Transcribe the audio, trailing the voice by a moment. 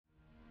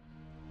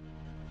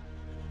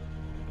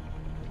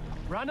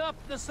Run up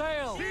the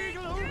sail!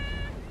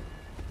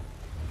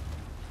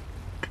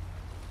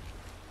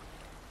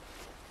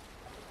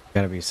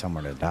 Gotta be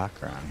somewhere to dock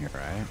around here,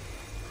 right?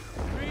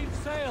 Reef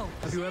sail!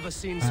 Have you ever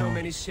seen so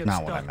many ships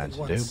Not what I docked meant at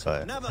to do, once?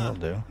 but Never. it'll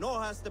do.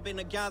 Nor has there been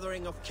a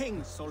gathering of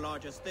kings so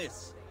large as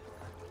this.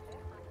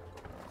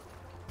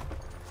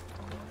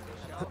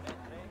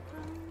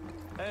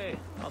 Hey,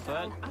 not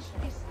bad.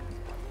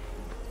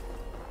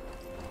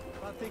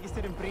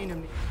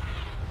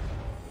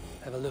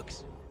 Have a look.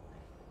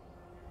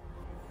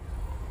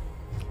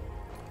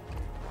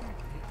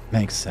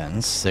 Makes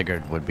sense.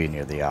 Sigurd would be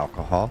near the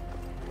alcohol.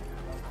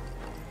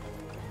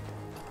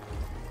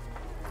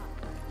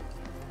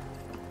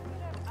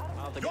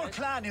 Your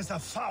clan is a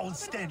foul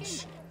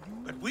stench,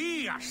 but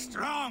we are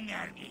strong,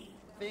 Ergi.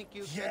 Think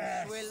you Yes,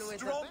 can swill with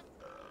strong.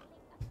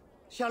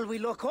 Shall we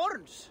lock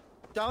horns?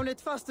 Down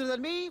it faster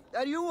than me,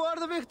 and you are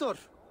the victor.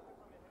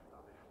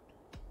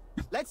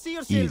 Let's see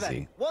your silver.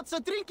 Easy. What's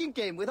a drinking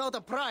game without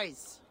a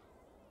prize?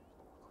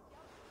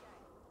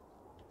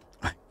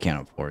 I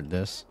can't afford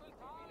this.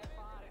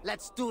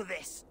 Let's do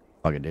this.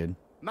 Fuck it, dude.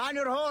 Man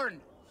your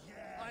horn.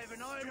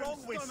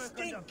 Strong with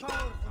stink.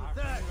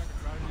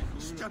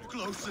 Step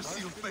closer,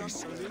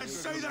 Sealface, and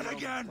say that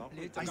again.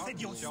 I said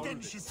your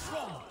stench is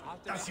strong.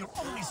 That's your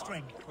only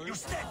strength. Your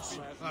stench.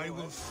 I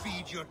will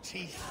feed your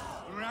teeth,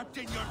 wrapped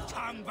in your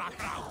tongue back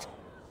out.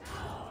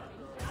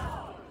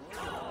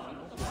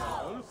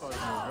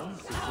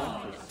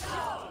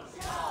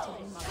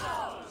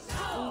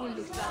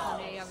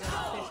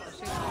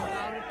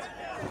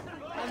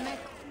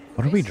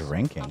 What are we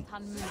drinking?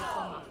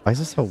 Why is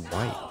it so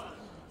white?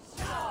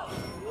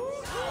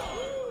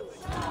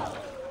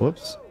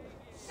 Whoops.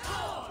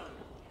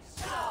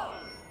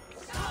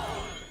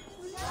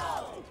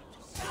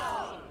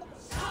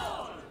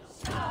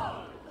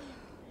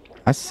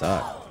 I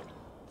suck.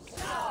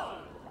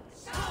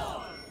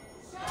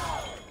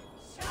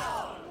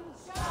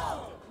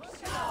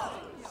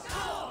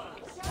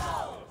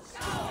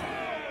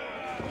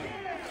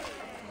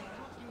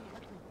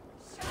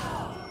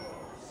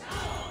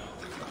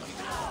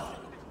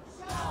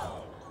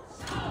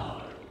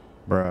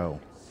 Bro.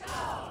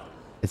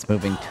 It's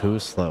moving too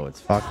slow. It's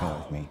fucking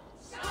with me.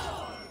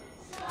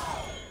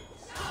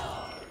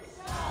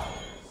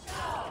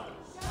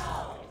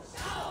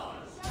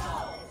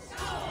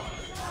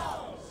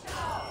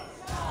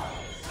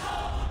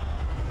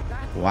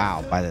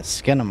 Wow, by the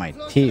skin of my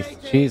teeth.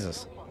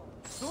 Jesus.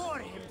 Thor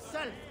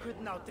himself could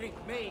not drink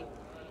me.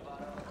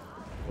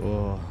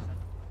 Oh.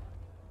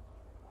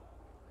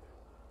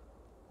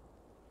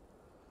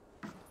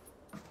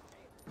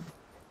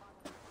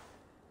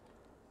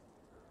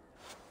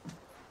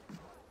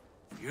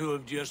 You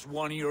have just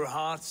won your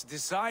heart's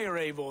desire,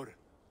 Eivor.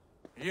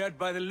 Yet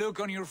by the look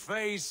on your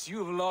face, you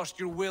have lost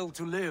your will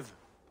to live.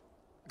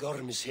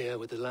 Gorm is here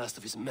with the last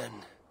of his men.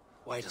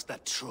 Why does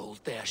that troll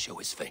dare show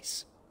his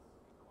face?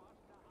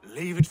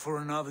 Leave it for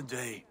another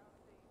day.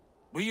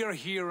 We are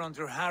here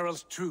under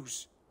Harald's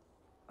truce,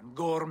 and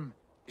Gorm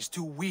is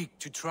too weak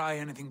to try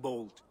anything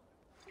bold.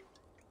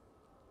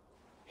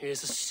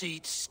 Here's a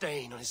seed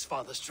stain on his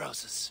father's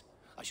trousers.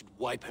 I should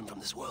wipe him from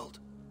this world.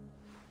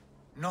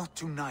 Not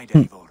tonight,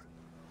 Eivor.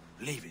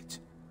 Leave it.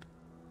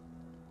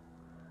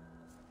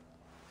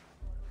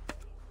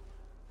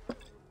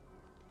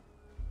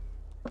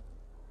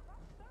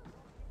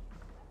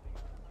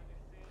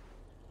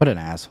 What an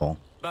asshole.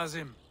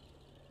 Basim,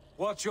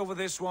 watch over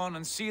this one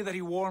and see that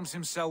he warms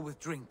himself with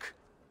drink.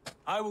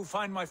 I will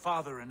find my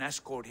father and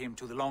escort him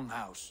to the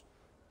Longhouse.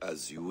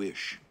 As you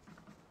wish.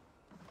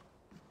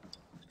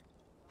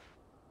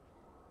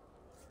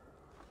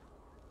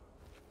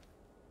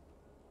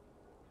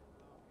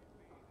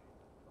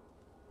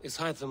 Is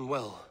Hytham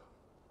well?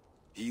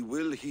 He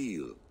will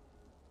heal,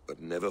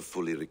 but never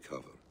fully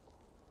recover.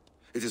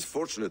 It is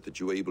fortunate that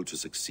you were able to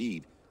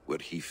succeed where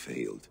he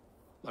failed.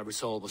 My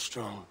resolve was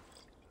strong.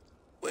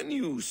 When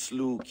you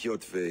slew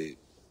Kjotve,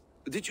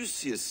 did you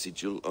see a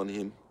sigil on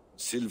him?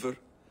 Silver,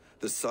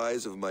 the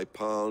size of my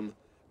palm,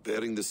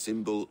 bearing the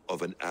symbol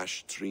of an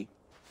ash tree?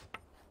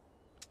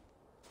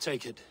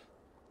 Take it.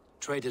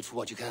 Trade it for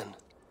what you can.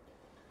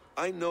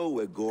 I know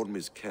where Gorm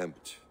is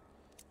camped.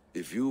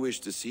 If you wish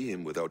to see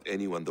him without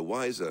anyone the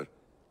wiser,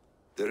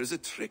 there is a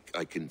trick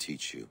I can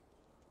teach you.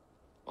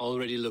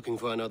 Already looking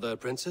for another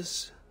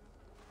princess?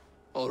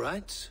 All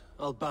right,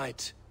 I'll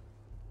bite.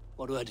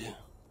 What do I do?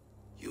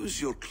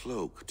 Use your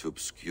cloak to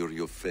obscure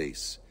your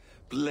face.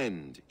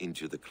 Blend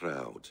into the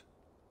crowd.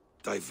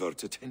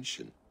 Divert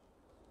attention.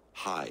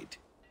 Hide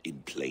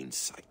in plain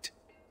sight.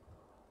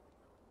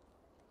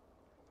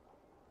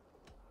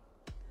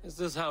 Is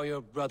this how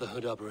your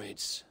brotherhood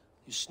operates?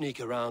 You sneak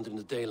around in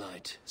the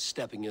daylight,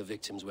 stepping your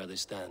victims where they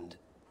stand.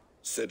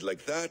 Said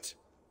like that,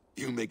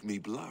 you make me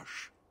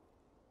blush.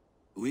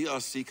 We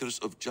are seekers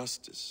of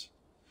justice,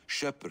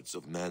 shepherds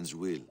of man's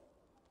will.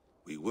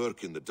 We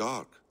work in the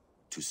dark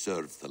to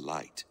serve the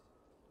light.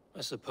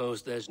 I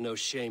suppose there's no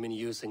shame in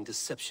using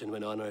deception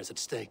when honor is at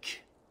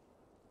stake.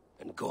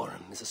 And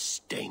Gorm is a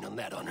stain on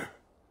that honor.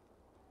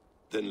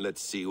 Then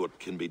let's see what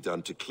can be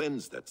done to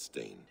cleanse that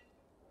stain.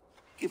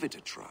 Give it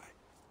a try.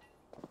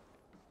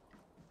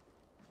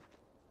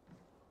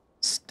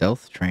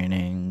 stealth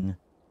training.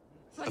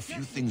 A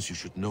few things you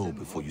should know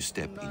before you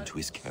step into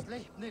his camp.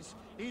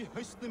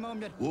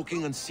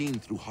 Walking unseen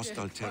through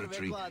hostile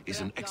territory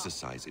is an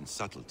exercise in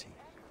subtlety.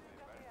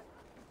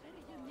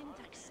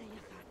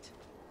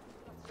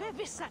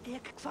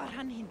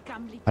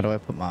 How do I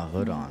put my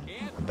hood on?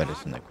 I bet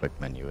it's in the quick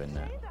menu, isn't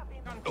it?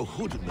 A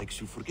hood makes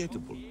you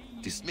forgettable,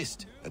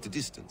 dismissed at a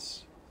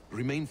distance.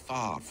 Remain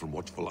far from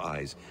watchful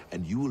eyes,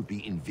 and you will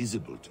be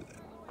invisible to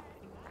them.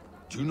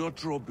 Do not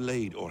draw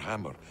blade or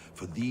hammer,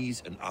 for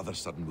these and other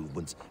sudden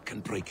movements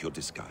can break your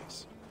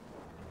disguise.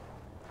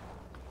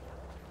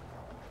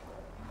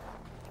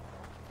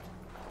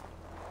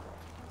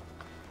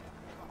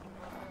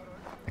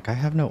 Like, I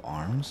have no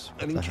arms?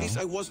 And in case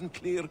I wasn't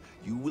clear,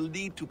 you will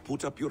need to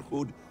put up your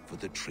hood for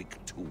the trick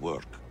to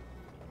work.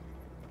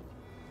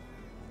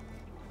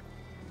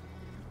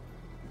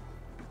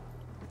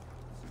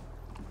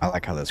 I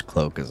like how this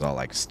cloak is all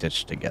like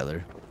stitched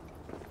together.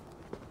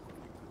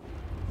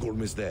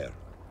 Gorm is there,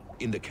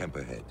 in the camp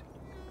ahead.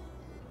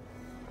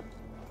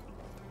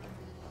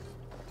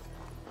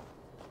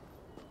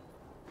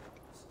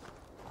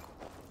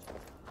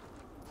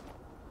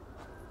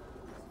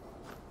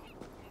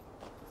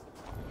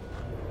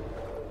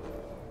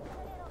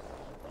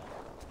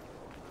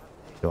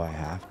 Do I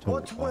have to?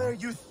 What were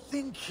you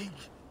thinking?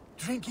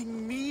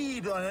 Drinking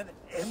mead on an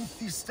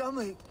empty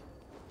stomach?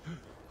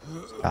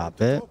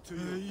 Stop it.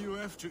 You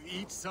have to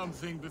eat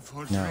something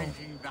before No,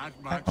 drinking that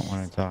much. I don't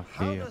want to talk to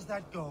How you. does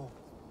that go?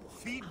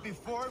 Feed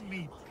before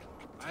meat.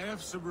 I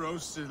have some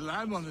roasted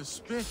lamb on the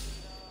spit.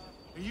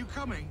 Are you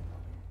coming?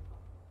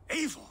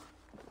 Eivor!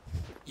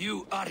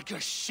 You Arga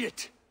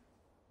shit!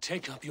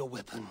 Take up your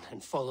weapon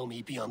and follow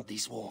me beyond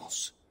these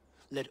walls.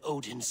 Let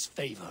Odin's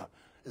favor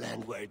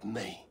land where it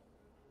may.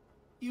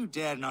 You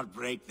dare not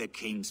break the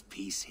king's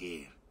peace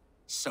here.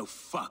 So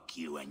fuck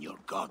you and your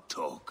god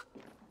talk.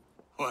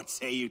 What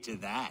say you to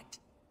that?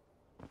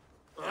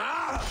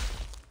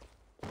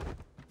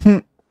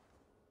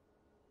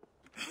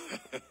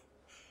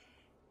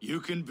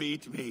 You can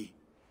beat me,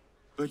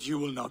 but you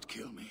will not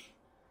kill me.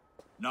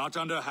 Not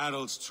under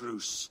Harald's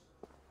truce.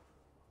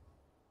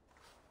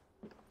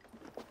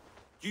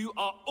 You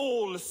are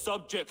all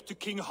subject to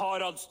King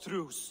Harald's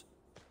truce.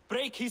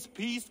 Break his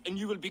peace and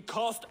you will be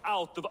cast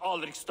out of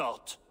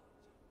Alrikstad.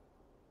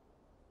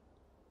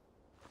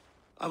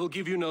 I will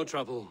give you no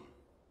trouble.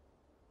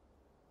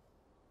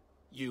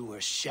 You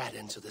were shat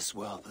into this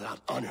world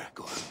without honor,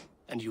 Gorm,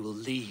 and you will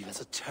leave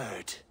as a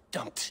turd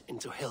dumped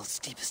into hell's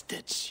deepest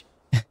ditch.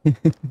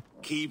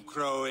 Keep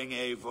crowing,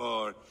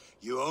 Eivor.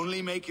 You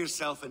only make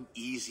yourself an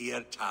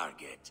easier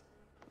target.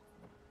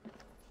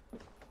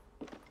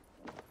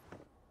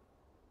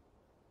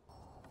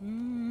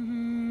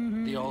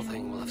 The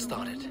Allthing will have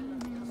started.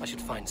 I should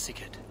find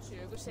Sigurd.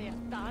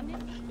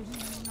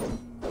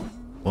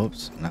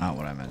 Whoops, not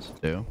what I meant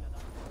to do.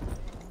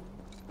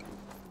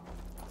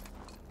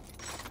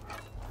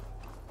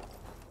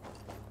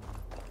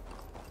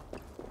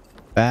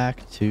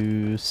 Back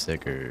to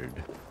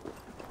Sigurd.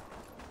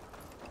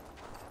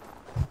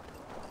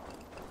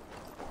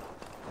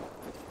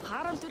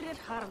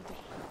 Haraldur.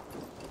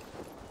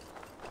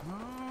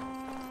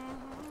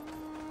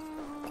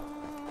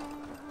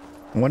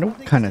 I wonder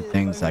what kind of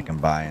things I can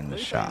buy in the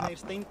shop.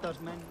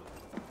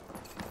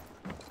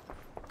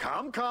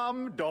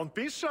 Come, don't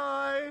be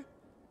shy.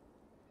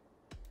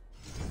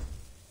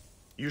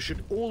 You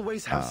should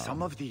always have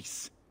some of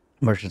these.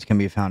 Merchants can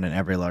be found in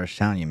every large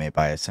town. You may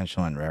buy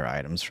essential and rare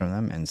items from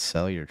them and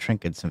sell your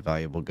trinkets and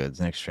valuable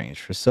goods in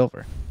exchange for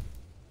silver.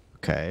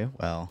 Okay,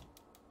 well,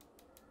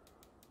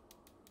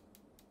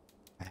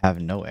 I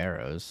have no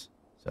arrows,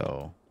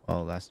 so,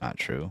 well, that's not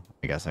true.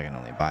 I guess I can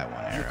only buy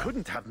one arrow. You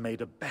couldn't have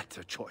made a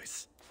better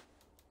choice.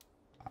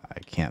 I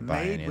can't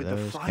buy any of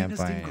those. Can't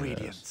buy any of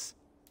those.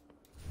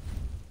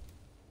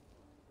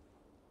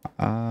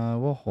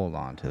 We'll hold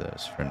on to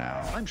those for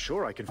now. I'm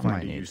sure I can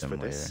find a use for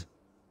this. Later.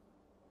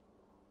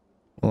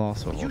 We'll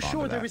also hold on to that. You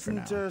sure there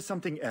isn't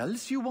something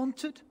else you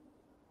wanted?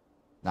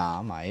 Nah,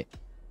 I might.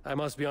 I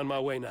must be on my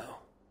way now.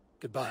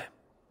 Goodbye.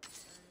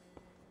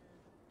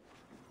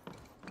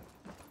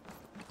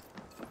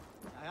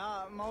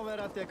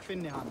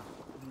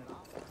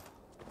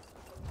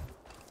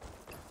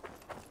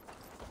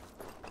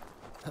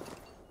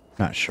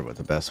 Not sure what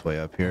the best way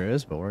up here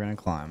is, but we're gonna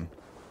climb.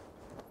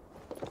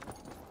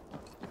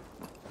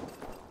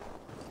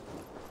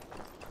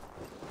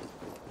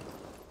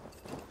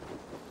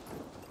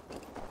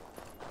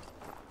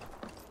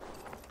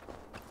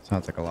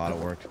 Sounds like a lot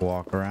of work to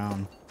walk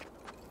around.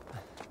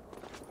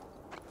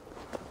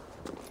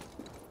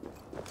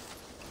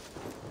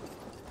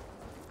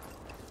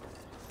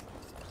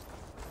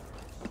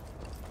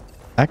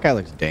 That guy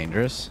looks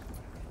dangerous.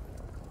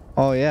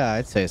 Oh yeah,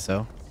 I'd say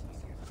so.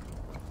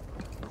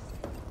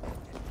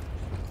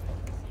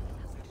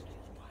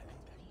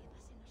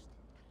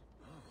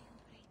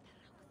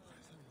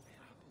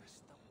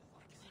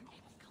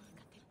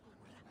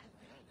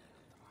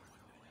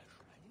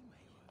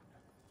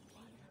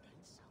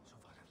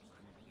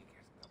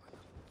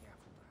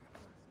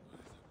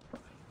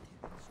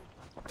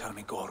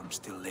 me Gorm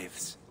still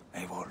lives,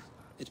 Eivor.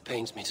 It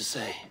pains me to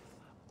say.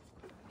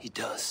 He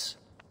does.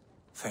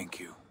 Thank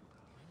you.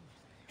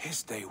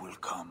 His day will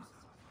come.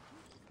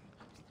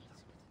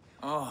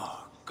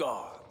 Oh,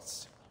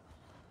 gods.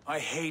 I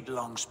hate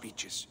long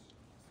speeches.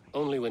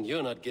 Only when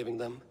you're not giving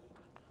them.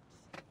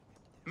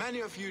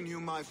 Many of you knew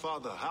my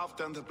father,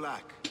 Halfdan the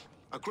Black.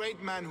 A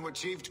great man who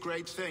achieved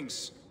great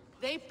things.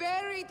 They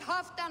buried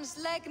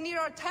Halfdan's leg near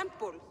our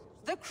temple.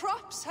 The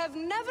crops have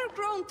never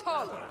grown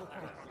taller.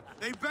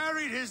 They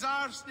buried his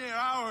arse near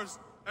ours,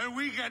 and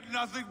we get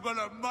nothing but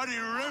a muddy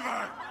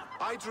river.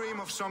 I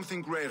dream of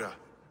something greater.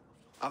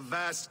 A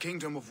vast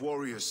kingdom of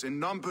warriors in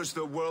numbers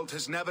the world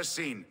has never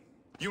seen.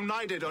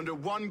 United under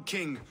one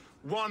king,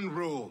 one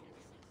rule.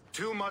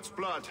 Too much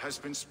blood has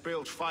been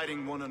spilled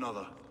fighting one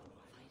another.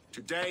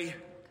 Today,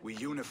 we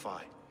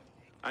unify.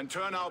 And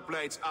turn our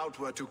blades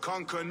outward to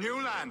conquer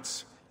new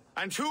lands.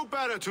 And who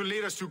better to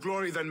lead us to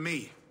glory than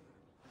me?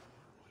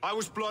 I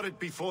was blooded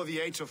before the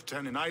age of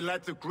 10, and I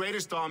led the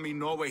greatest army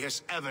Norway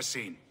has ever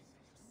seen.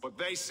 But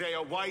they say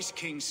a wise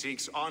king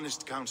seeks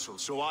honest counsel,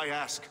 so I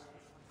ask,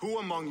 who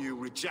among you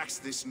rejects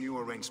this new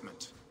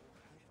arrangement?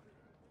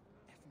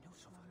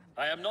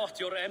 I am not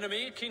your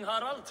enemy, King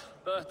Harald,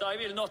 but I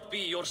will not be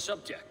your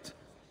subject.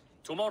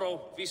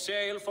 Tomorrow we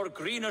sail for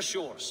greener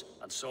shores,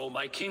 and so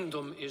my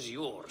kingdom is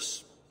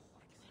yours.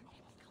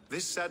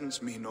 This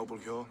saddens me, noble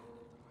Hjor.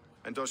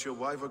 And does your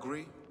wife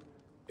agree?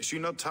 Is she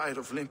not tired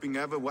of limping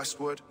ever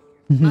westward?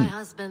 My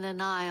husband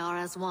and I are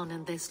as one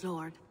in this,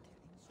 Lord.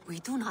 We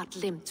do not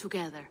limp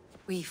together,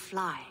 we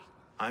fly.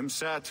 I'm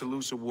sad to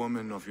lose a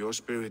woman of your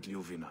spirit,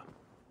 Ljuvina.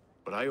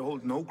 But I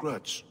hold no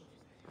grudge.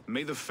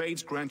 May the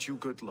fates grant you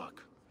good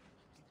luck.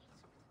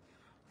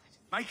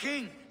 My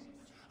king,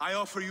 I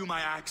offer you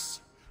my axe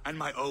and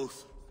my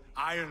oath,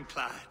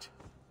 ironclad.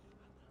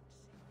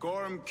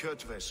 Gorm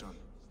Kjotveson,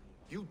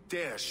 you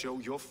dare show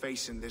your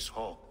face in this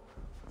hall.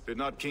 Did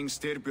not King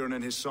Styrbjörn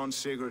and his son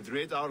Sigurd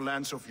rid our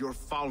lands of your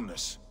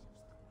foulness?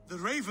 The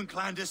Raven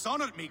clan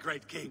dishonored me,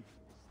 great king.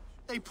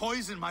 They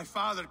poisoned my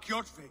father,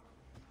 Kjotve.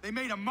 They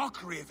made a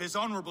mockery of his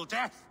honorable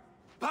death.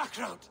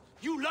 Background!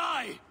 You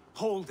lie!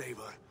 Hold,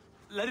 Eivor.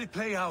 Let it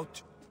play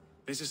out.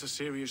 This is a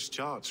serious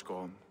charge,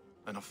 Gorm,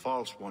 and a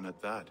false one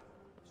at that.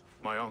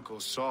 My uncle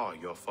saw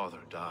your father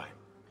die.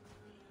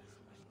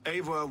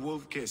 Eivor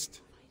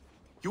Wolf-Kissed,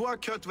 you are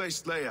Kjotve's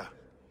slayer.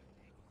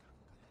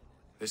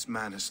 This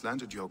man has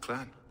slandered your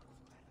clan.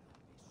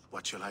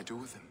 What shall I do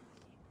with him?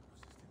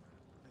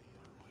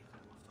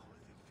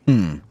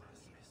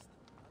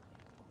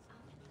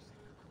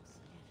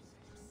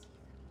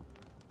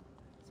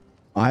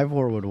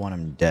 Ivor would want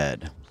him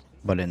dead,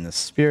 but in the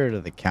spirit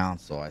of the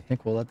council, I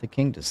think we'll let the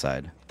king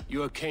decide.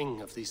 You are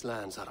king of these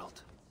lands,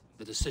 Harald.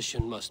 The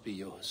decision must be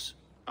yours.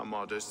 A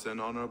modest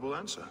and honorable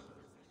answer.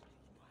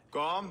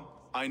 Gorm,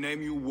 I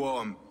name you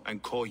Worm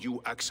and call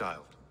you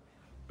exiled.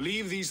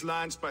 Leave these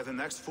lands by the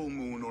next full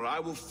moon, or I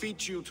will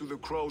feed you to the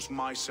crows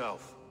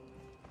myself.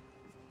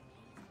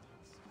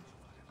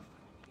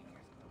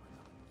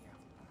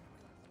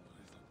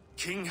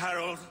 King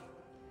Harald,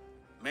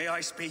 may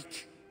I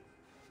speak?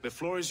 The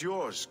floor is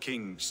yours,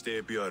 King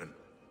Styrbjörn.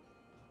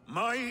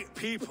 My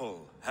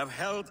people have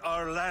held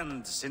our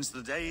land since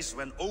the days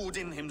when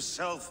Odin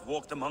himself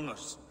walked among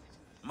us.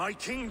 My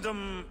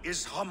kingdom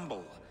is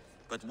humble,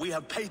 but we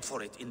have paid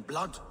for it in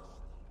blood.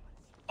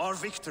 Our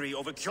victory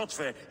over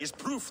Kjotve is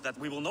proof that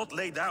we will not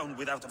lay down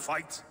without a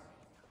fight.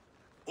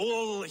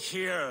 All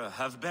here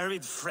have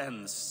buried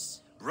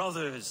friends,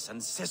 brothers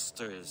and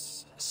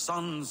sisters,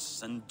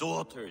 sons and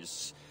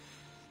daughters.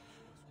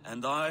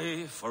 And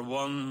I, for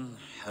one,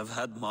 have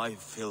had my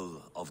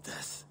fill of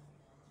death.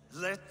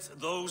 Let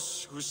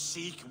those who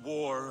seek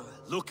war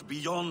look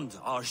beyond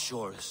our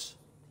shores.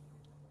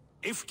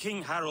 If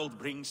King Harald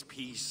brings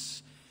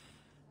peace,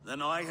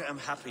 then I am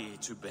happy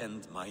to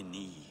bend my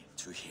knee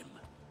to him.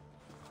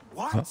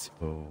 What?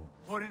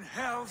 What in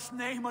hell's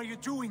name are you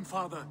doing,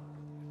 father?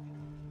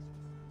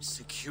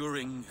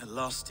 Securing a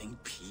lasting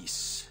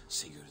peace,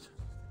 Sigurd.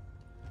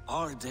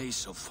 Our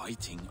days of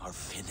fighting are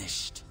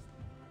finished.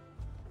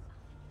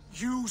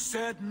 You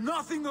said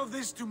nothing of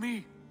this to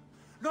me.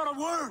 Not a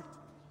word.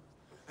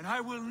 And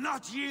I will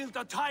not yield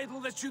a title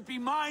that should be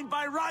mine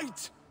by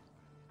right.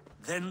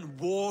 Then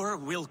war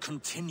will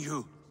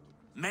continue.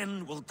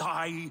 Men will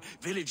die,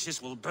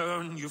 villages will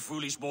burn, you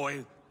foolish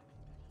boy.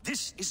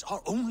 This is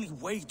our only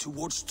way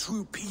towards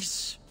true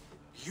peace.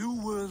 You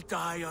will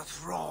die a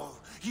thrall.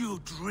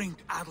 You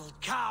drink-addled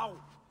cow.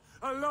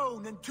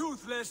 Alone and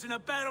toothless in a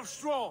bed of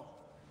straw.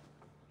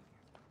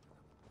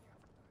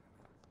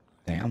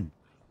 Damn.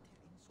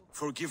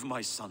 Forgive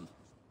my son.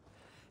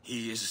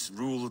 He is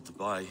ruled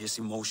by his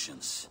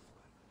emotions.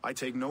 I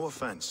take no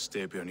offense,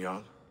 Styrbjörn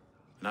Jarl,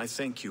 and I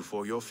thank you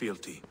for your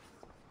fealty.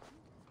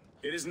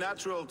 It is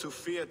natural to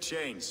fear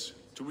change,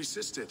 to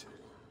resist it.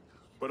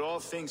 But all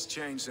things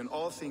change and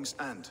all things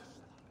end.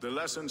 The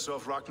lessons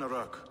of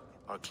Ragnarok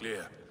are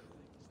clear.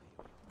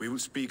 We will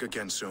speak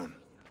again soon.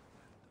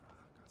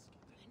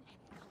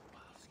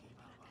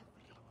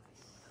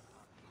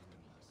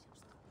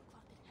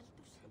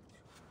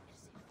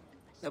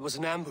 That was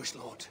an ambush,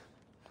 Lord.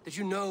 Did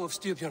you know of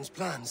Styrbjörn's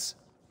plans?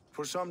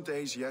 For some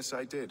days, yes,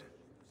 I did.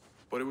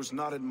 But it was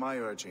not at my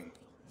urging.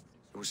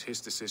 It was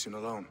his decision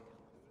alone.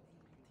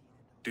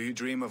 Do you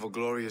dream of a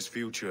glorious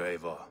future,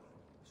 Eivor?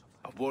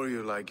 A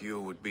warrior like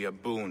you would be a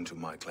boon to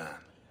my clan.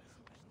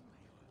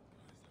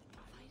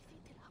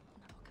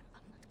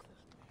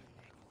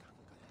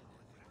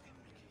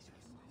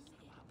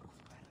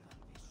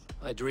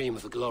 I dream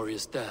of a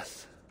glorious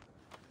death,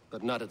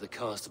 but not at the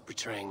cost of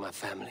betraying my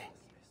family.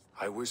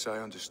 I wish I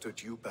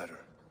understood you better.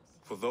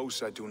 For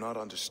those I do not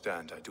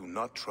understand, I do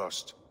not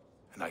trust,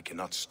 and I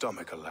cannot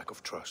stomach a lack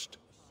of trust.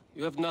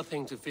 You have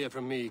nothing to fear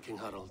from me, King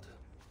Harald.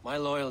 My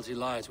loyalty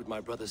lies with my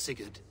brother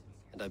Sigurd,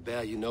 and I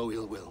bear you no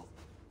ill will.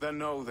 Then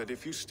know that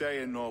if you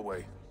stay in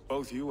Norway,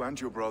 both you and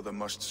your brother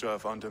must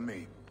serve under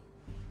me.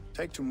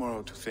 Take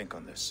tomorrow to think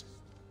on this.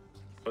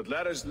 But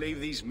let us leave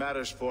these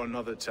matters for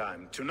another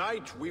time.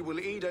 Tonight, we will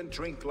eat and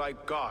drink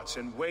like gods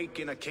and wake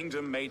in a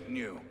kingdom made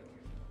new.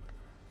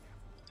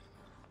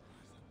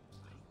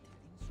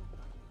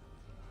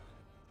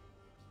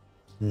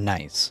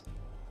 Nice.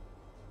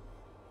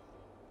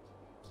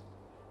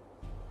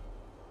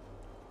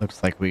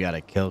 Looks like we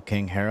gotta kill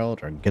King Harald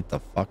or get the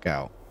fuck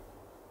out.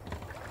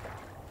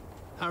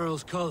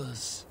 Harald's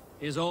colors.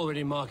 He is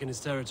already marking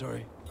his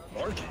territory.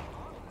 Marking?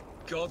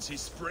 Gods,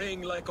 he's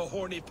spraying like a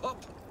horny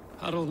pup.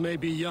 Harald may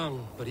be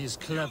young, but he's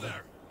clever.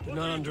 Do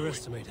not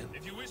underestimate him.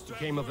 He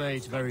came of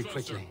age very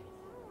quickly.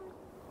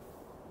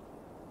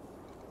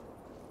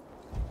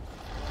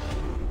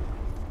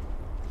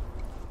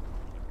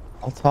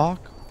 I'll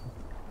talk.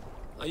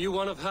 Are you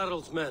one of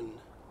Harald's men?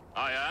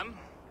 I am.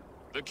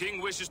 The king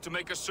wishes to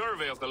make a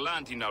survey of the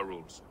land he now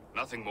rules.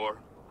 Nothing more.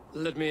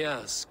 Let me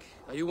ask,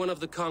 are you one of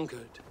the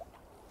conquered?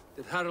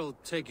 Did Harald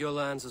take your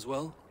lands as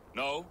well?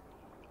 No.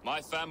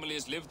 My family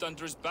has lived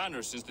under his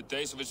banner since the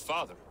days of his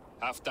father,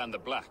 Halfdan the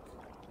Black.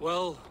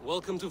 Well,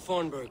 welcome to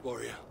Fornburg,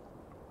 warrior.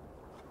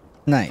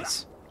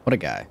 Nice. What a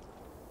guy.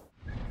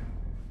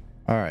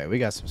 Alright, we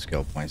got some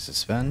skill points to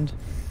spend.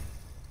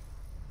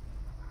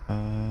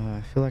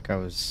 I feel like I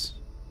was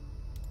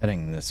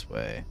heading this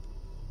way.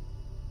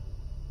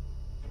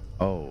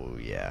 Oh,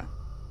 yeah.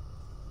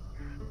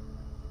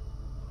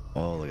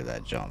 Oh, look at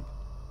that jump.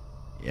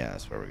 Yeah,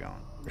 that's where we're going,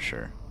 for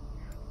sure.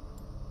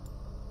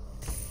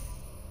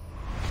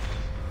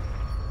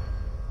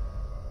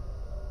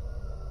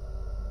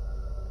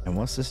 And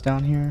what's this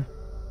down here?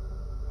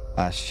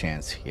 Last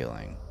chance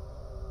healing.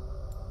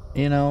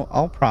 You know,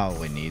 I'll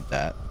probably need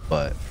that,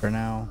 but for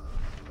now,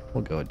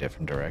 we'll go a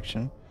different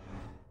direction.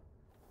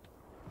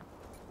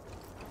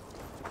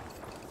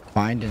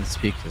 Find and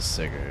speak to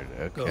Sigurd.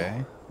 Okay.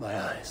 Go. My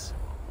eyes.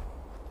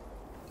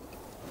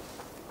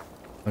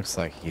 Looks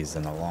like he's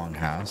in a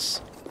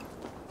longhouse.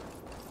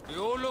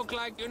 You look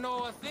like you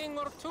know a thing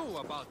or two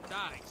about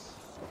dice.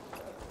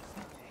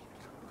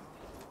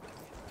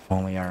 If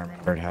only I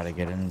remembered how to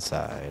get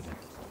inside.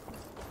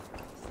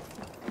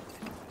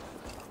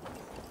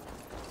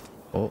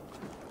 Oh.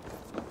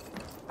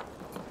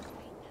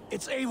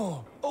 It's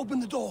Eivor.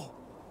 Open the door.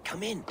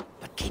 Come in,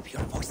 but keep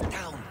your voice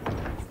down.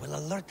 You will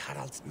alert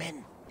Harald's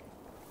men.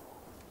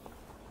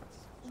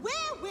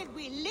 Where will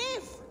we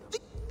live?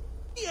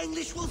 The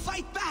English will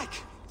fight back.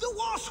 The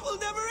wars will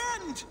never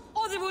end.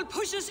 Or they will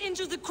push us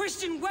into the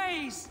Christian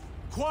ways.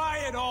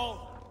 Quiet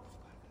all.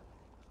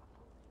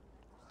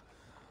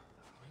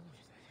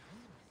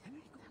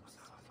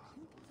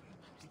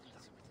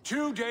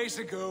 2 days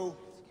ago,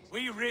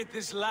 we rid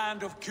this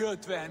land of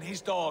Kjotve and his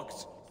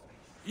dogs.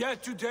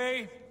 Yet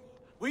today,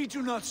 we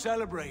do not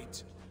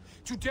celebrate.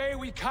 Today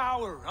we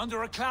cower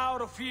under a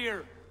cloud of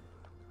fear.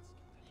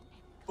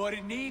 But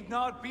it need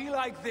not be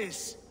like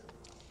this.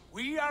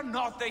 We are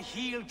not the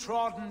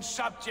heel-trodden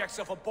subjects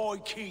of a boy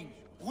king.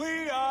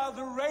 We are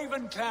the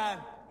Raven clan.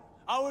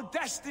 Our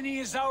destiny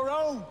is our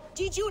own.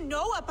 Did you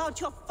know about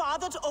your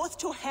father's oath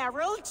to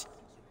Harald?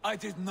 I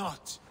did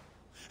not.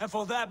 And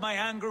for that my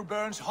anger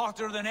burns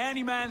hotter than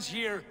any man's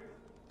here.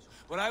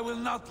 But I will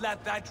not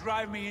let that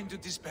drive me into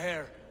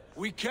despair.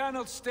 We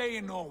cannot stay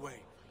in Norway.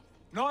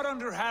 Not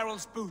under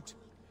Harald's boot.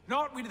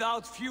 Not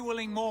without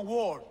fueling more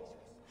war.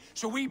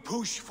 So we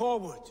push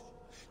forward.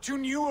 To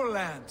newer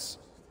lands.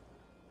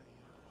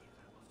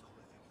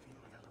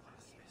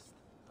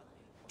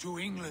 To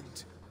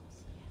England.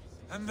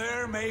 And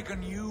there make a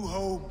new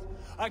home.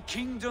 A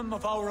kingdom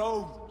of our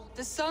own.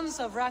 The sons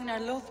of Ragnar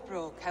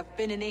Lothbrok have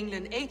been in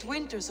England 8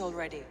 winters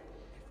already.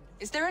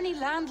 Is there any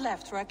land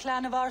left for a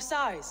clan of our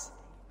size?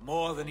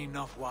 More than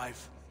enough,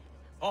 wife.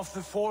 Of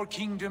the 4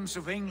 kingdoms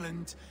of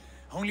England,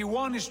 only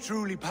one is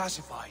truly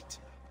pacified.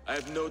 I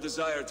have no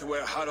desire to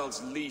wear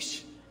Harald's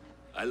leash.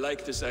 I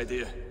like this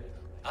idea.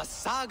 A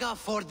saga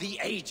for the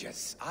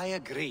ages, I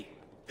agree.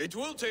 It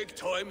will take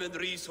time and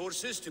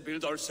resources to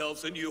build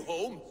ourselves a new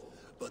home,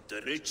 but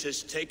the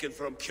riches taken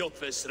from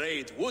Kjotve's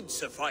raid would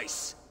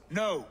suffice.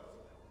 No.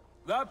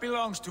 That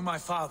belongs to my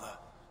father,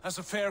 as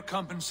a fair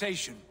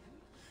compensation.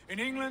 In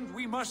England,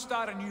 we must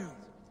start anew.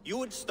 You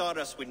would start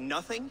us with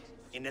nothing?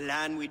 In a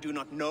land we do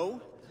not know?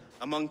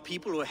 Among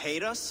people who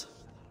hate us?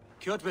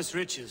 Kjotve's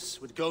riches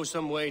would go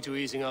some way to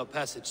easing our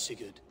passage,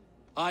 Sigurd.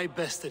 I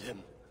bested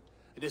him.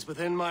 It is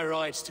within my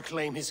rights to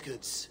claim his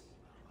goods.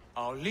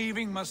 Our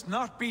leaving must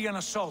not be an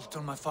assault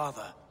on my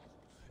father.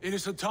 It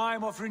is a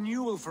time of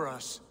renewal for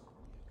us.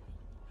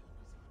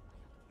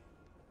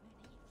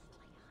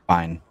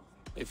 Fine.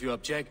 If you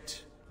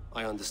object,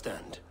 I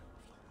understand.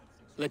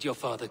 Let your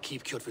father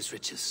keep Kjotve's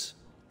riches.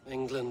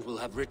 England will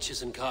have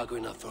riches and cargo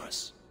enough for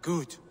us.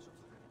 Good.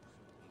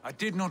 I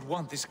did not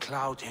want this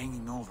cloud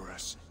hanging over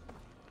us.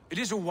 It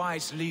is a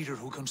wise leader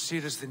who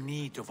considers the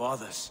need of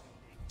others.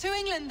 To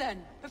England,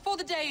 then, before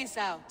the day is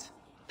out.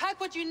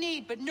 Pack what you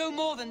need, but no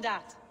more than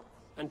that.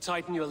 And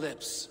tighten your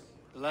lips.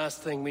 The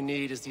last thing we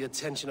need is the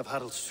attention of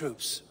Harald's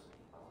troops.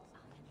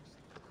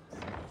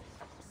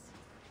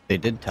 They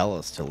did tell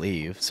us to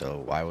leave,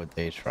 so why would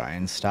they try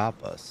and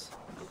stop us?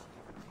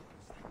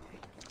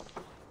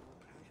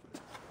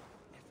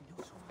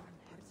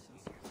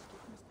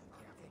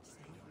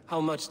 How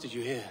much did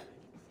you hear?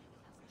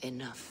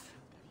 Enough.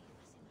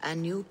 A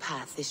new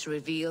path is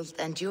revealed,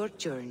 and your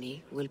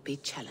journey will be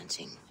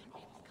challenging.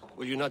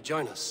 Will you not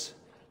join us?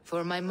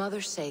 For my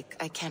mother's sake,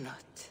 I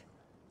cannot.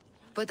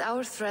 But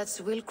our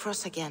threads will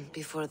cross again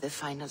before the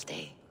final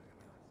day.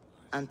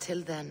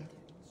 Until then,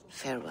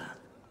 farewell.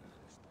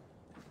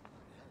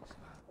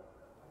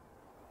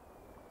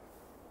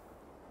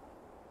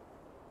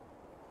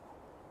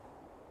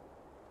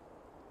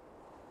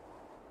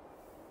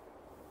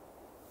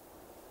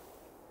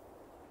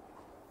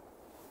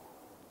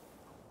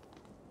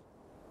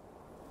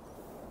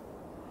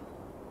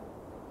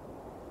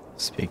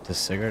 Speak to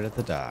Sigurd at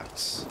the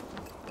docks.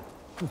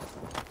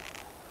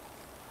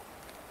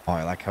 Oh,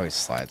 I like how he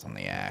slides on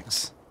the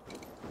axe.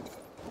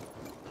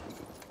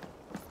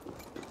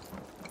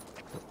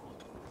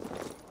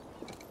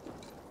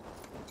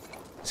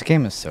 This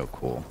game is so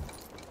cool.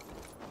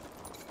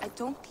 I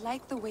don't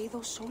like the way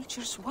those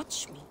soldiers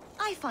watch me.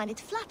 I find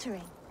it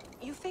flattering.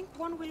 You think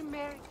one will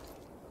marry?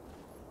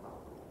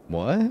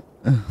 What?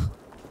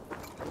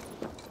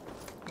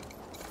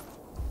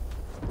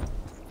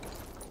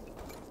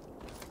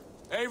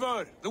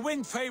 Eivor, the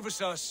wind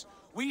favors us.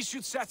 We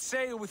should set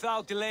sail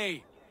without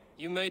delay.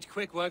 You made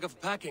quick work of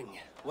packing.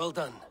 Well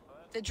done.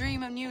 The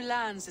dream of new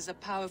lands is a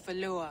powerful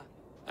lure.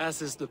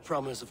 As is the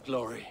promise of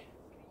glory.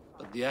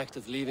 But the act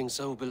of leaving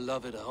so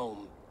beloved a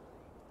home,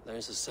 there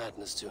is a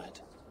sadness to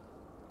it.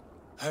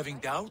 Having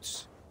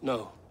doubts?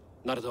 No,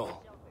 not at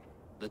all.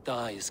 The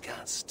die is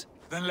cast.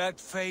 Then let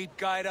fate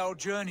guide our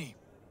journey.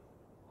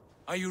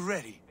 Are you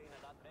ready?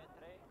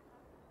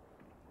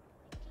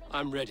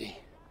 I'm ready.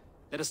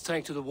 Let us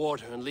take to the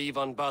water and leave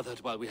unbothered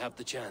while we have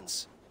the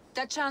chance.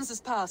 That chance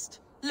is past.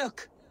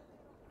 Look.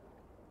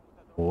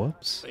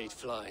 Whoops. Fate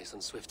flies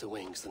on swifter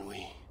wings than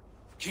we.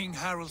 King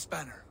Harald's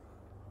banner.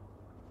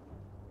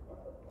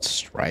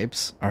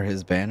 Stripes are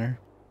his banner?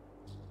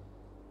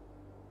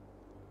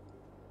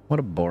 What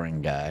a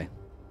boring guy.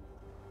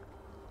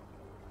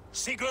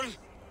 Sigurd,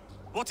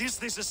 what is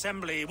this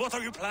assembly? What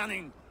are you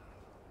planning?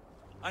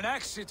 An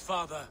exit,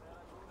 father.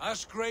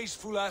 As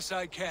graceful as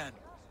I can.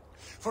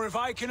 For if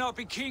I cannot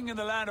be king in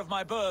the land of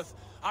my birth,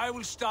 I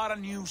will start a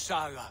new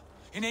saga.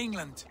 In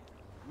England.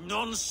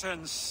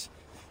 Nonsense.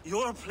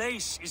 Your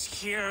place is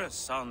here,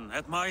 son,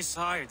 at my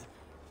side.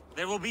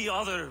 There will be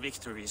other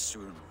victories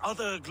soon.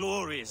 Other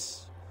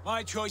glories.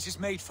 My choice is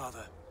made,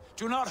 father.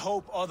 Do not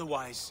hope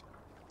otherwise.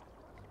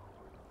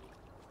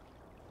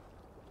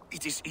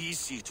 It is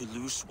easy to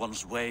lose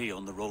one's way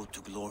on the road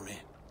to glory.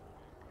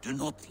 Do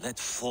not let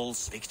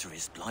false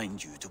victories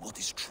blind you to what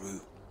is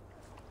true.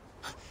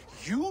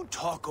 You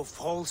talk of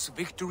false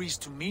victories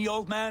to me,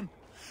 old man?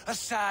 A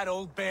sad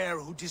old bear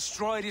who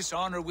destroyed his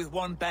honor with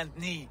one bent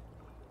knee.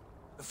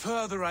 The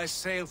further I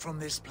sail from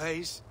this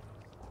place,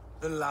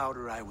 the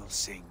louder I will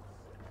sing.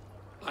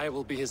 I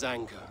will be his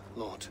anchor,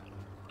 Lord.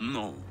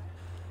 No,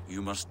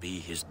 you must be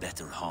his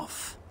better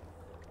half.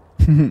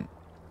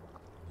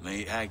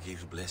 May Agir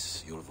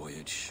bless your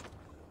voyage.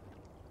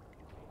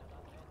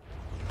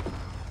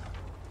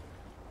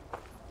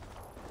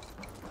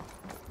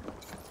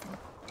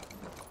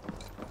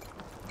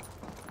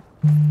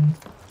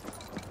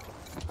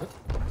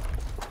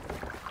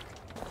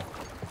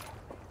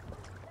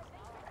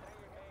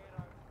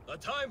 The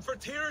time for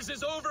tears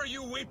is over,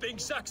 you weeping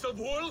sacks of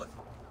wool!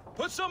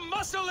 Put some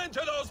muscle into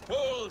those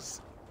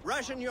pools!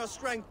 Ration your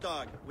strength,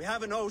 dog. We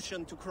have an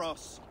ocean to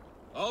cross.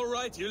 All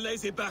right, you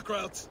lazy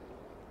backrout.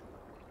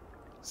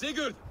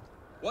 Sigurd,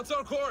 what's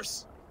our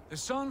course? The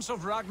sons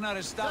of Ragnar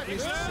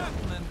established a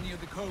settlement near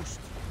the coast.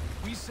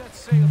 We set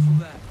sail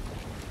for that.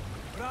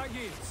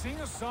 Bragi, sing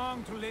a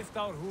song to lift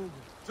our hug.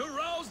 To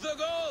rouse the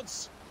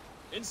gods!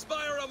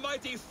 Inspire a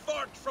mighty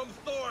fart from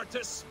Thor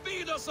to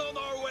speed us on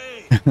our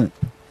way!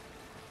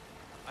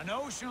 An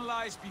ocean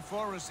lies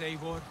before us,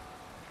 Eivor.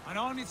 And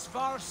on its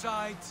far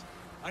side,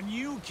 a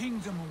new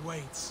kingdom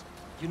awaits.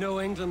 You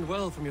know England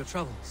well from your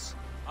travels.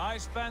 I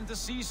spent a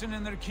season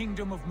in their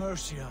kingdom of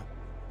Mercia.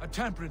 A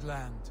temperate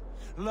land,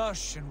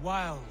 lush and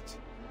wild.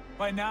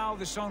 By now,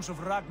 the sons of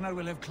Ragnar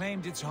will have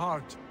claimed its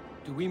heart.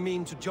 Do we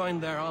mean to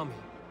join their army?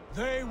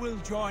 They will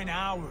join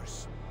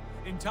ours.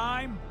 In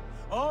time,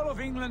 all of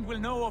England will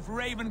know of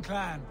Raven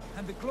Clan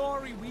and the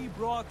glory we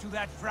brought to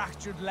that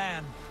fractured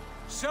land.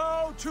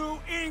 So to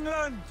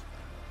England,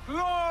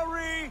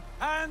 glory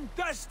and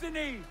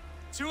destiny!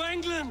 To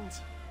England!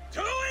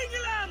 To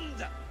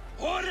England!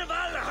 Or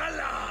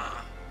Valhalla!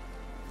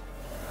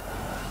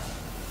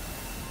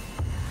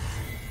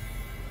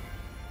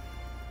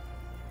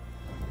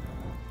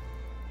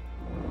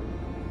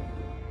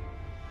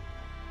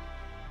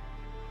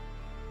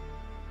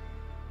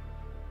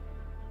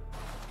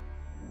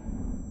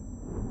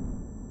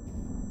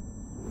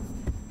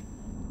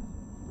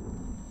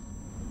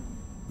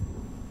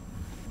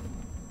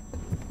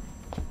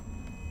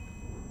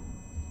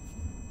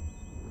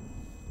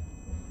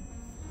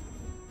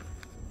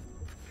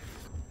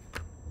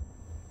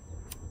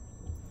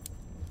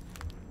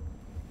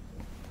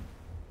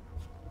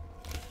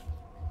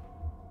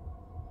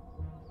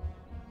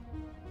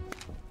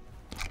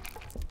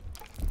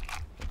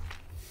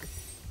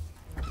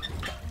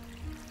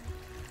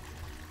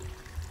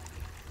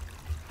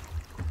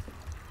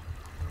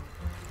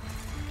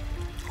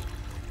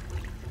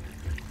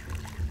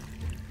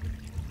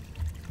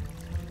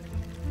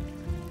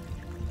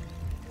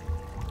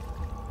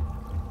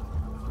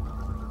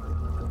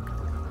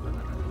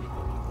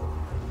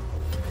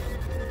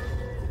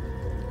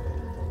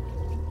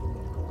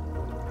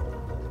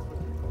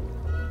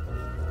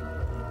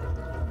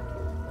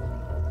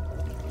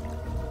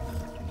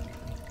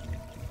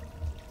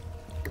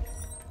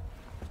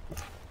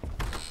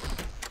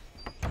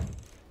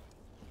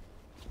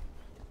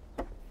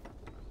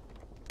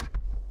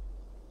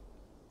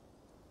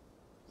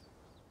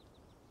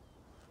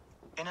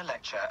 In a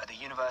lecture at the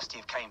University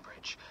of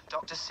Cambridge,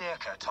 Dr.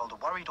 Sirka told a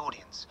worried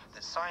audience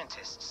that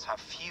scientists have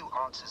few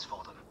answers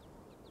for them.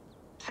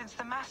 Since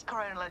the mass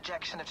coronal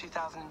ejection of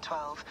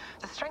 2012,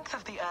 the strength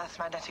of the Earth's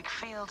magnetic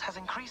field has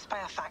increased by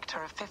a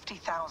factor of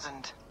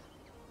 50,000.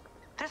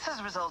 This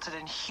has resulted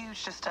in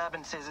huge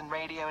disturbances in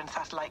radio and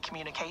satellite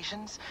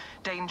communications,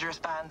 dangerous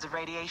bands of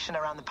radiation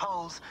around the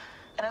poles,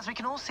 and as we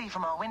can all see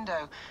from our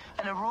window,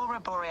 an aurora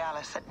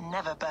borealis that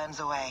never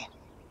burns away.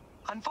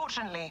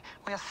 Unfortunately,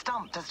 we are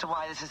stumped as to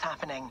why this is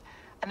happening,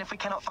 and if we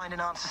cannot find an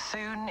answer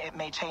soon, it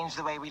may change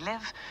the way we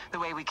live, the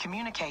way we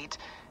communicate,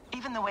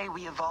 even the way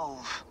we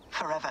evolve,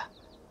 forever.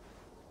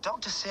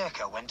 Dr.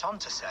 Sirka went on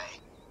to say,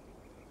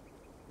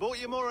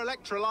 "Bought you more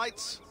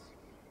electrolytes?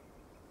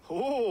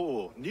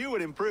 Oh, new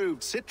and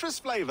improved citrus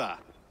flavor."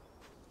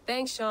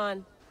 Thanks,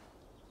 Sean.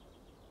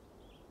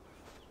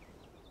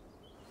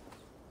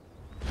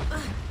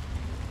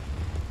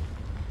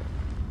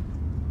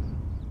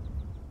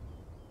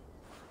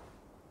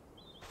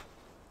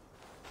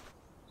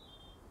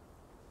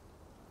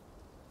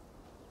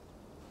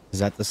 Is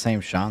that the same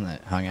Sean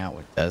that hung out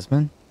with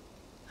Desmond?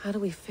 How do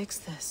we fix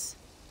this?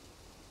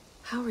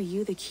 How are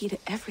you the key to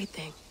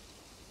everything?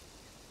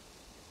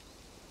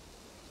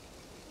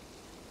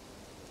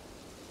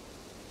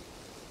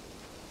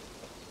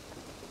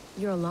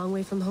 You're a long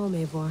way from home,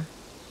 Eivor.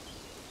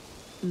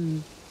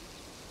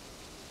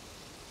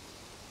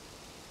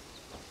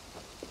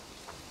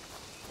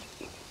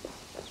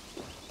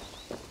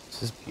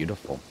 This is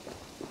beautiful.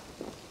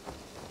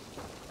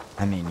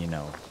 I mean, you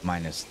know,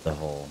 minus the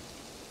whole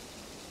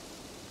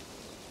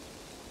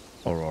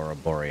aurora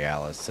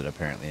borealis that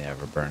apparently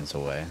never burns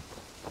away.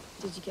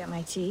 Did you get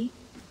my tea?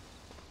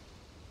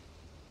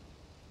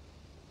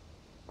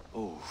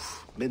 Oh,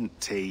 mint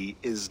tea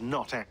is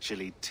not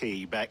actually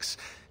tea, Bex.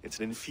 It's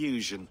an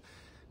infusion.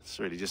 It's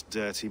really just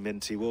dirty,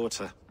 minty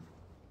water.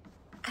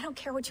 I don't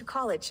care what you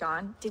call it,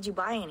 Sean. Did you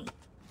buy any?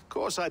 Of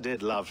course I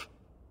did, love.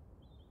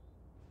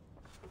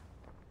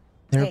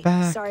 They're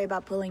back. Sorry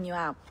about pulling you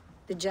out.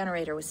 The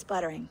generator was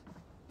sputtering.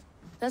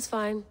 That's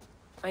fine.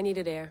 I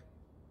needed air.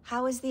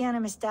 How is the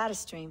Animus data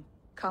stream?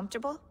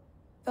 Comfortable?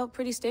 Felt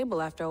pretty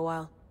stable after a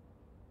while.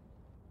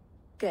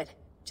 Good.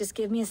 Just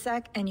give me a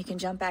sec and you can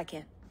jump back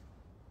in.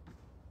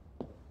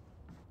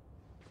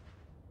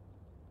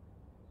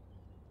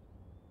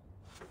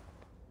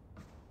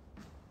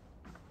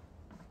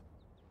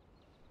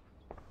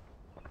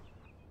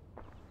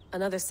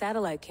 Another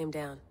satellite came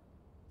down.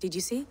 Did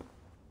you see?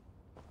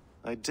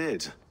 I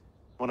did.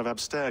 One of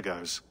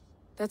Abstergo's.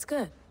 That's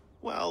good.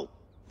 Well,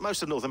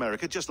 most of North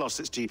America just lost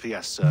its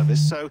GPS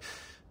service, so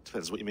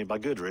depends what you mean by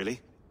good, really.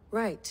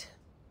 Right.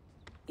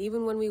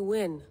 Even when we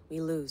win,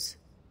 we lose.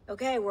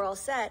 Okay, we're all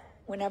set.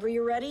 Whenever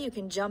you're ready, you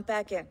can jump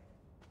back in.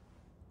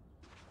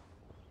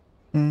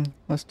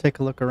 Let's take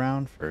a look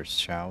around first,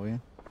 shall we?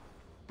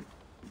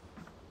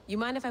 You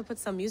mind if I put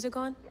some music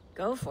on?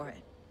 Go for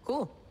it.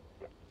 Cool.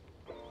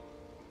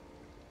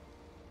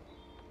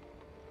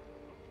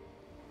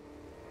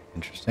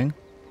 Interesting.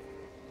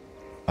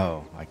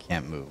 Oh, I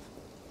can't move.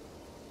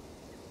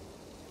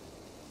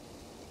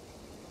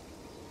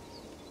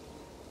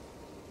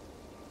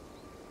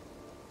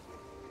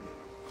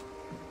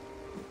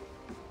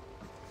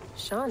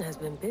 Sean has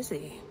been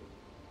busy.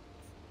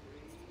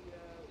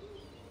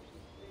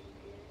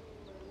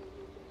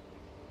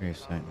 I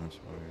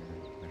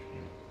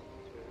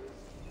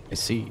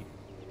see.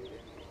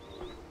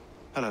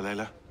 Hello,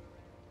 Layla.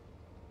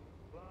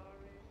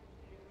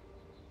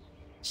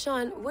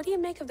 Sean, what do you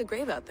make of the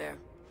grave out there?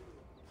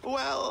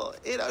 Well,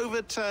 it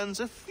overturns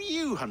a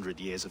few hundred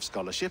years of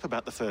scholarship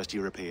about the first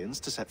Europeans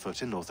to set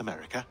foot in North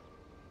America.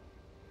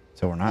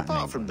 So we're not.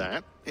 Apart from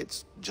that,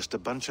 it's just a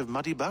bunch of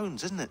muddy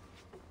bones, isn't it?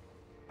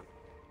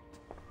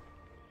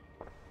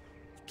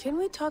 Can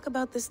we talk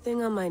about this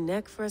thing on my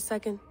neck for a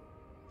second?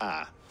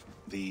 Ah,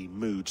 the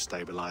mood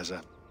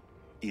stabilizer.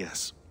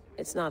 Yes.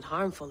 It's not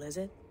harmful, is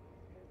it?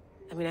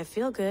 I mean, I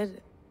feel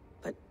good,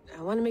 but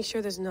I want to make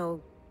sure there's no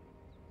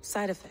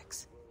side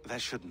effects. There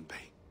shouldn't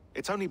be.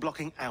 It's only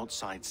blocking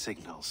outside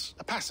signals,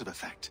 a passive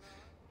effect.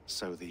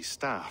 So the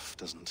staff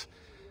doesn't,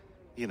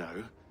 you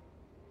know,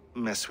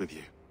 mess with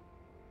you.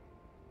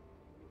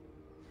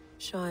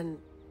 Sean,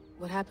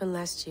 what happened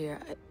last year,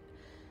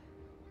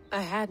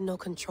 I had no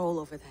control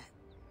over that.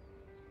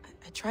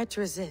 I tried to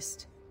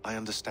resist. I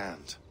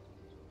understand.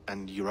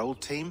 And your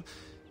old team,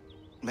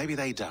 maybe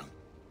they don't.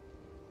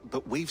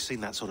 But we've seen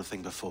that sort of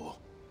thing before.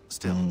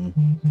 Still,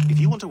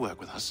 if you want to work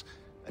with us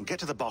and get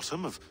to the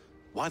bottom of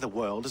why the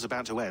world is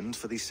about to end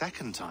for the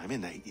second time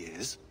in 8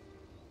 years,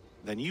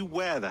 then you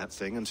wear that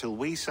thing until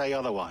we say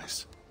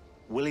otherwise.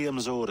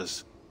 William's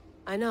orders.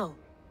 I know.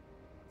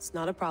 It's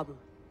not a problem.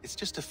 It's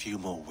just a few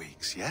more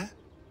weeks, yeah?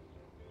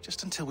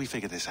 Just until we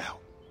figure this out.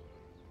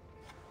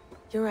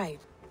 You're right.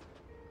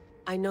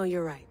 I know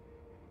you're right.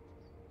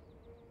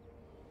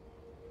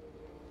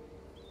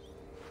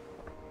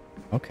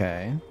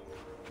 Okay.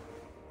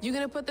 You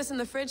gonna put this in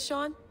the fridge,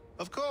 Sean?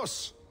 Of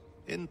course.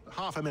 In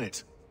half a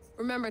minute.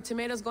 Remember,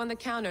 tomatoes go on the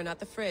counter, not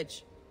the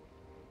fridge.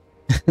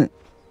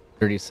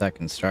 30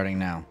 seconds starting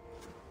now.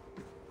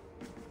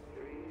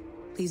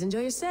 Please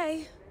enjoy your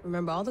stay.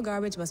 Remember, all the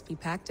garbage must be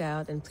packed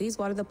out, and please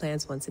water the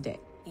plants once a day.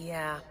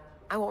 Yeah,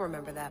 I won't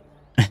remember that.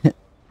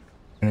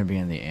 Gonna be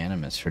in the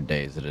Animus for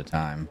days at a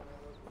time.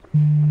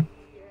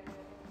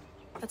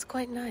 That's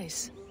quite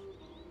nice.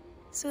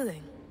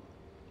 Soothing.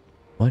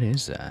 What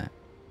is that?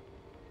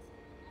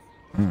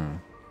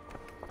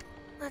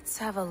 Let's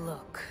have a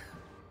look.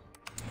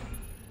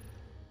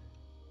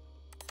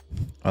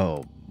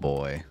 Oh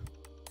boy.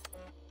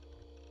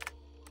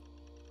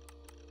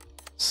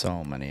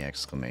 So many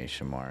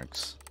exclamation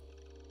marks.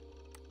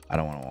 I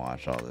don't want to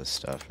watch all this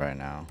stuff right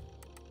now.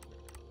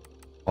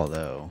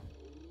 Although...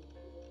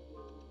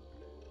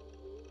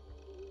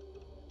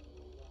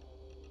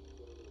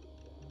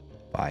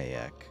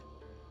 Bayek.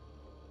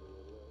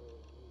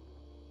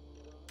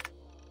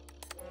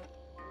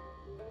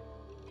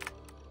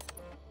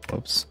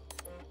 Whoops.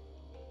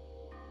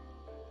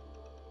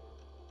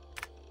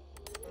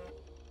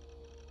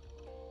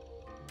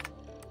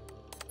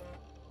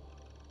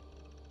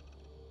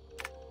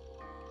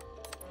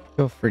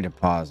 Feel free to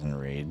pause and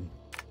read.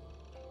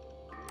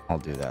 I'll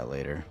do that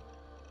later.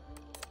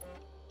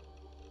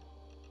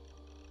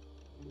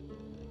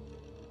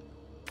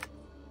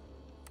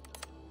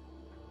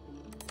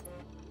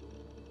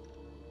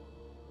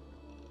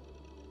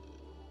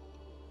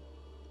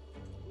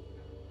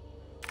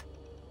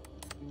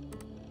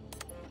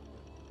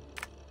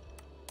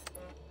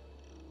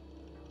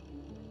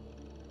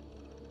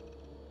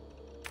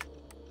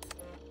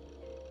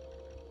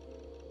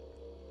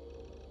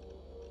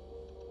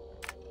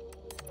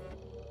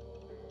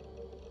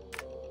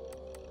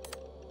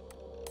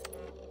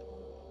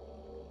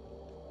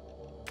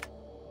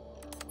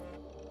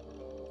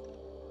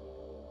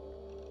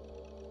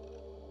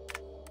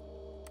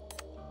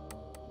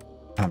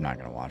 I'm not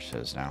gonna watch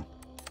those now.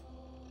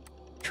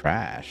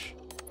 Trash.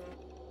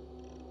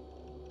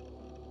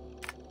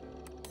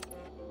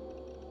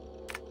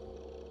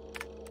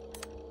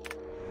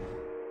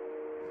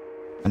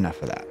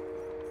 Enough of that.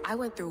 I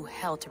went through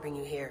hell to bring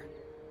you here.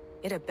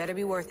 It had better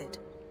be worth it.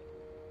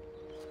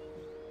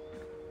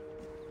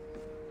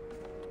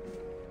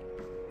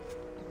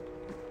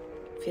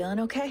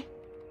 Feeling okay?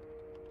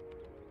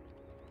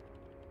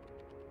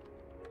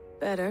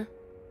 Better.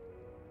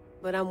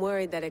 But I'm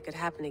worried that it could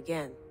happen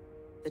again.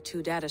 The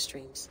 2 data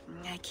streams.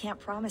 I can't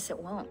promise it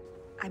won't.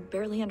 I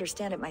barely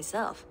understand it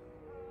myself.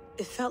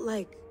 It felt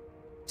like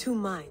 2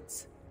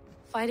 minds,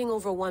 fighting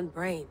over 1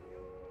 brain.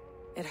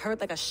 It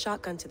hurt like a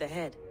shotgun to the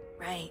head.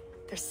 Right.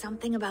 There's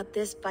something about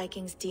this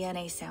Viking's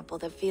DNA sample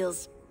that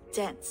feels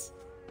dense,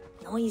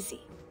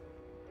 noisy.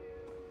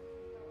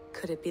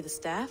 Could it be the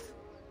staff?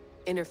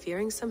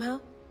 Interfering somehow?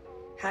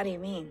 How do you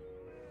mean?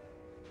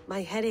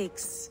 My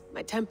headaches,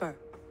 my temper.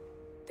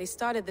 They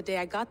started the day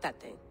I got that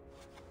thing.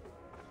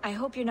 I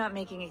hope you're not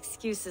making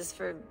excuses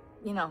for,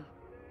 you know,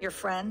 your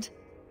friend.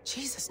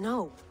 Jesus,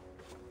 no.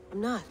 I'm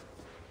not.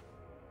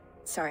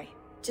 Sorry.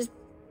 Just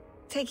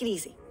take it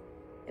easy.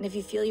 And if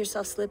you feel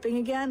yourself slipping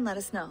again, let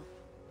us know.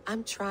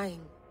 I'm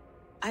trying.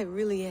 I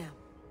really am.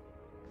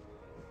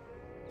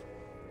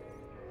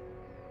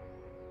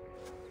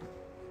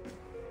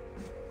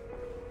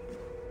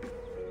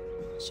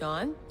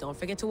 Sean, don't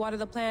forget to water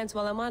the plants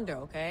while I'm under,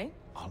 okay?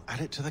 I'll add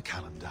it to the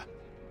calendar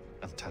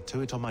and tattoo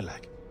it on my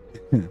leg.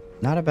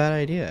 Not a bad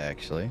idea,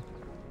 actually.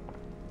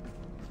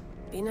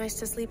 Be nice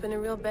to sleep in a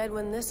real bed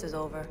when this is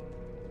over.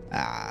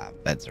 Ah,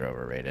 beds are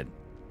overrated.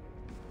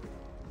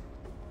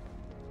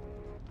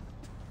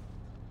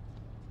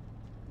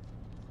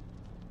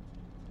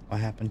 What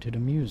happened to the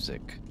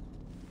music?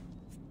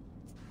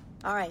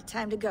 All right,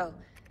 time to go.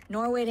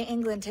 Norway to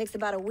England takes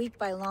about a week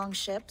by long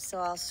ship, so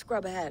I'll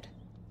scrub ahead.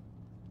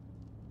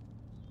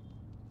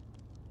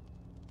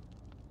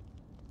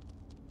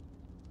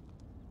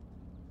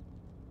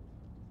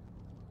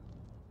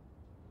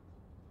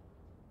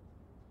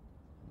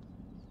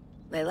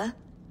 Layla,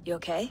 you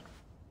okay?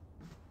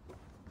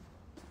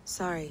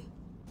 Sorry.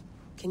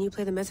 Can you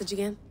play the message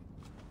again?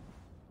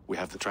 We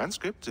have the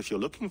transcript. If you're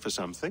looking for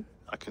something,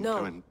 I can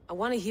go and... No, I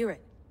want to hear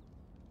it.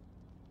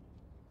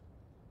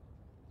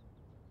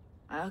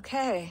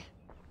 Okay.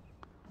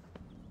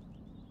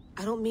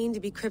 I don't mean to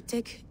be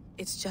cryptic.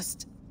 It's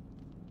just...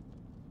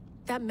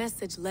 that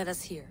message led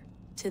us here.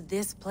 To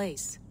this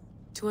place.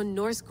 To a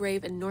Norse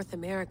grave in North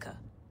America.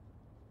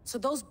 So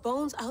those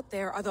bones out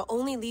there are the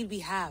only lead we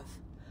have.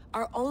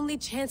 Our only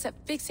chance at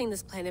fixing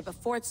this planet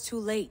before it's too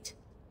late.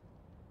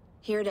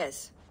 Here it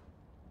is.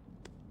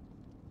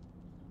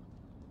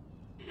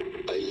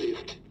 I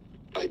lived,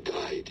 I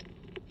died,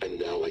 and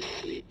now I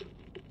sleep.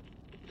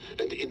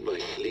 And in my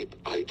sleep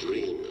I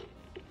dream.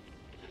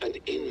 And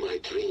in my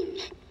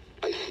dreams,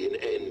 I see an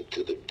end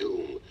to the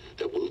doom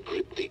that will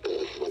grip the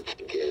Earth once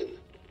again.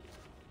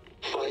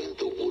 Find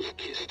the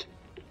wolf-kissed.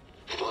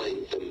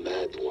 Find the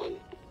mad one.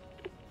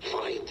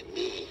 Find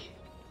me.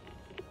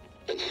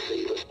 And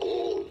save us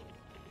all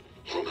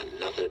from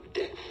another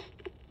death.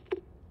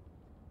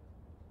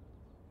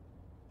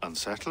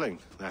 Unsettling,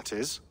 that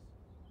is.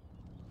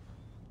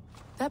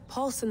 That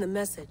pulse in the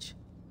message.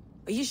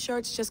 Are you sure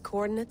it's just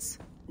coordinates?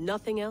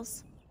 Nothing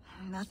else?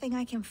 Nothing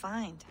I can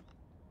find.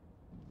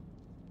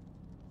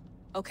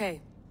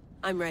 Okay,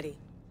 I'm ready.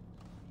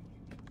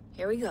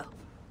 Here we go.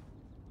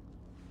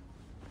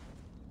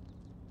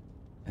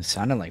 It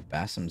sounded like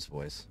Bassam's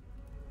voice.